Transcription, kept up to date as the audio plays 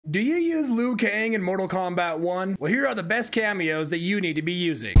Do you use Liu Kang in Mortal Kombat 1? Well, here are the best cameos that you need to be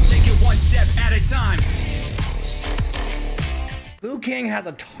using. Take it one step at a time. Liu Kang has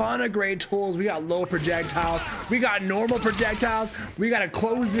a ton of great tools. We got low projectiles, we got normal projectiles, we got a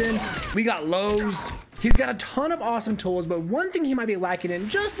close in, we got lows. He's got a ton of awesome tools, but one thing he might be lacking in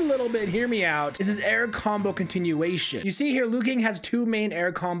just a little bit, hear me out, is his air combo continuation. You see here, Liu Kang has two main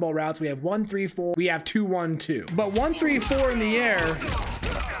air combo routes. We have 1-3-4, we have 2-1-2. But 1-3-4 in the air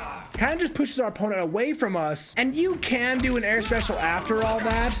kind of just pushes our opponent away from us, and you can do an air special after all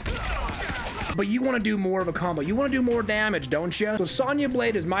that. But you want to do more of a combo. You want to do more damage, don't you? So Sonya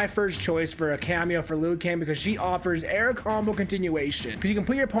Blade is my first choice for a cameo for Liu Kang because she offers air combo continuation. Because you can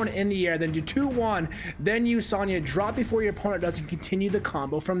put your opponent in the air, then do 2-1, then use Sonya, drop before your opponent does, and continue the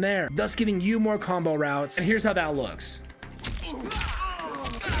combo from there, thus giving you more combo routes. And here's how that looks.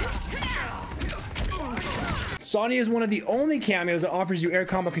 Sonya is one of the only cameos that offers you air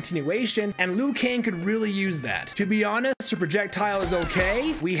combo continuation, and Liu Kang could really use that. To be honest, her projectile is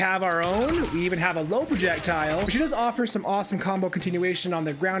okay. We have our own. We even have a low projectile. But she does offer some awesome combo continuation on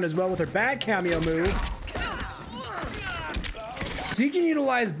the ground as well with her back cameo move. So you can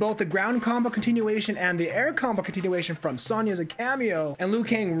utilize both the ground combo continuation and the air combo continuation from Sonya as a cameo, and Liu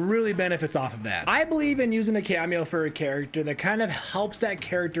Kang really benefits off of that. I believe in using a cameo for a character that kind of helps that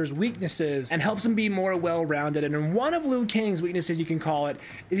character's weaknesses and helps him be more well-rounded. And one of Liu Kang's weaknesses, you can call it,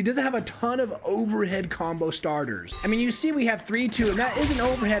 is he doesn't have a ton of overhead combo starters. I mean, you see we have 3-2, and that is an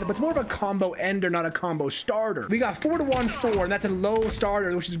overhead, but it's more of a combo ender, not a combo starter. We got 4-1-4, and that's a low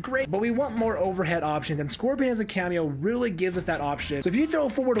starter, which is great, but we want more overhead options, and Scorpion as a cameo really gives us that option. So if you throw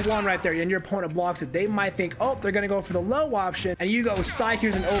 4-1 right there and your opponent blocks it, they might think, oh, they're gonna go for the low option, and you go psych,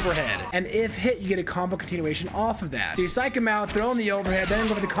 here's an overhead, and if hit, you get a combo continuation off of that. So you psych him out, throw in the overhead, then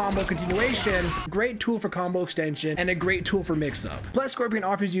go for the combo continuation. Great tool for combo extension and a great tool for mix-up. Plus, Scorpion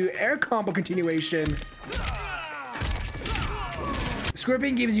offers you air combo continuation.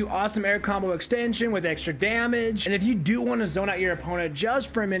 Scorpion gives you awesome air combo extension with extra damage, and if you do want to zone out your opponent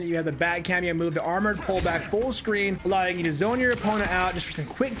just for a minute, you have the back cameo move, the armored pullback full screen, allowing you to zone your opponent out just for some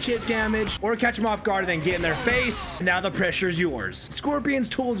quick chip damage, or catch them off guard and then get in their face, and now the pressure's yours. Scorpion's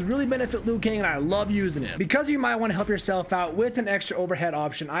tools really benefit Liu Kang, and I love using him. Because you might want to help yourself out with an extra overhead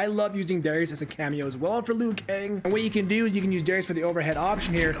option, I love using Darius as a cameo as well for Liu Kang, and what you can do is you can use Darius for the overhead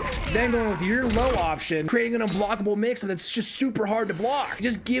option here, then going with your low option, creating an unblockable mix that's just super hard to block. It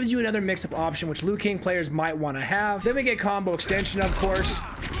just gives you another mix-up option, which Liu Kang players might want to have. Then we get combo extension, of course.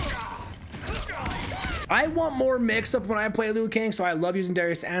 I want more mix-up when I play Liu Kang, so I love using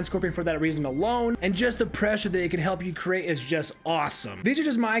Darius and Scorpion for that reason alone, and just the pressure that it can help you create is just awesome. These are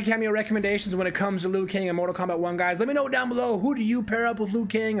just my cameo recommendations when it comes to Liu Kang and Mortal Kombat 1, guys. Let me know down below, who do you pair up with Liu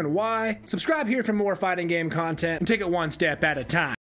Kang and why? Subscribe here for more fighting game content, and take it one step at a time.